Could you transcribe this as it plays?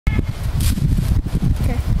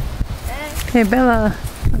Okay, Bella.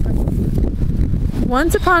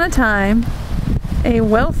 Once upon a time, a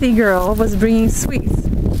wealthy girl was bringing sweets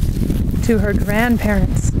to her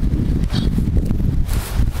grandparents.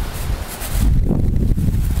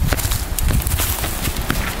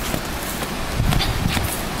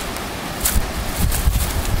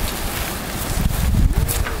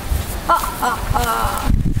 Help!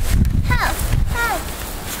 Help!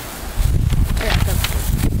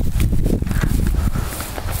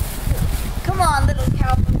 Come on, little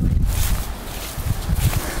cowboy.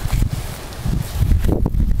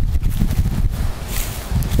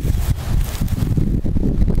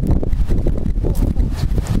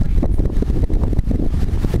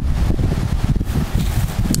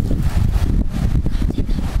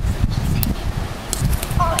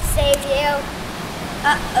 I'll save you.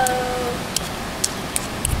 Uh-oh.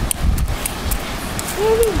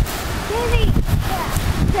 Davey! Davey! Yeah.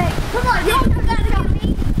 Okay, come on, you gotta get me.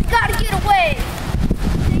 You gotta get away.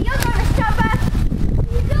 You'll never stop us.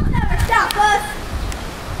 You'll never stop us.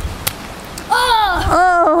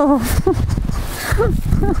 Oh!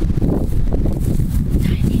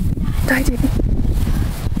 Die, Davey.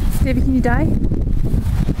 Davey, can you die?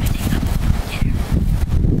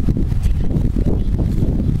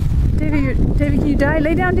 Davey, can you die?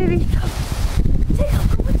 Lay down, Davey.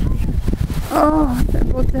 Oh, they're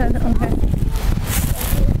both dead. Okay.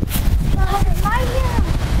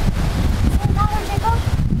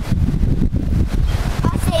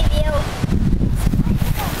 I'll save you.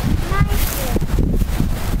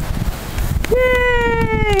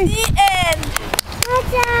 Yay! The end. We're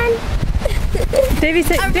done. Davey,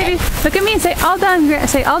 look at me and say all done.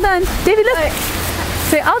 Say all done. Davey, look.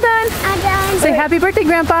 Say all done. I'm done. Say happy birthday,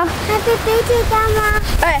 Grandpa. Happy birthday, Grandma.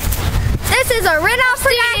 Okay. This is a Rittenhouse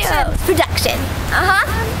production.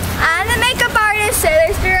 I'm the makeup artist,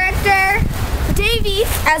 Sailor's director, Davey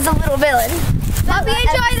as the little villain. Hope you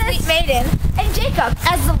enjoy this. Maiden. And Jacob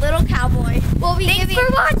as the little cowboy. Thanks for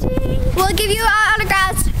watching. We'll give you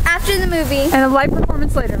autographs after the movie. And a live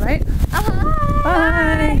performance later, right?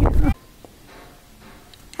 Bye.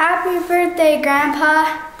 Happy birthday,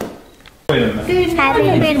 Grandpa. Wait a minute. Happy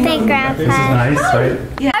birthday, Grandpa. This is nice, right?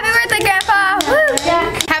 Happy birthday, Grandpa. Woo.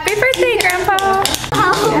 Happy birthday, Grandpa.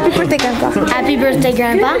 Happy birthday, Grandpa. Happy birthday,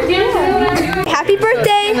 Grandpa. Happy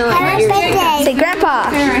birthday. Happy birthday. Say Grandpa.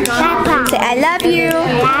 Grandpa. Say I love you.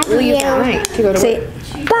 Love you. Say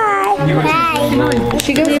bye. Bye.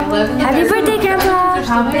 She goes. Happy birthday, Grandpa.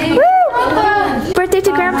 Woo. Birthday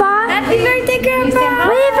to Grandpa. Happy birthday, Grandpa.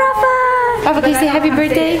 Wave, Rafa. Rafa, can you say happy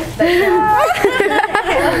birthday?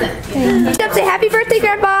 Say happy birthday,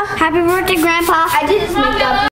 Grandpa. Happy birthday, Grandpa. I did his makeup.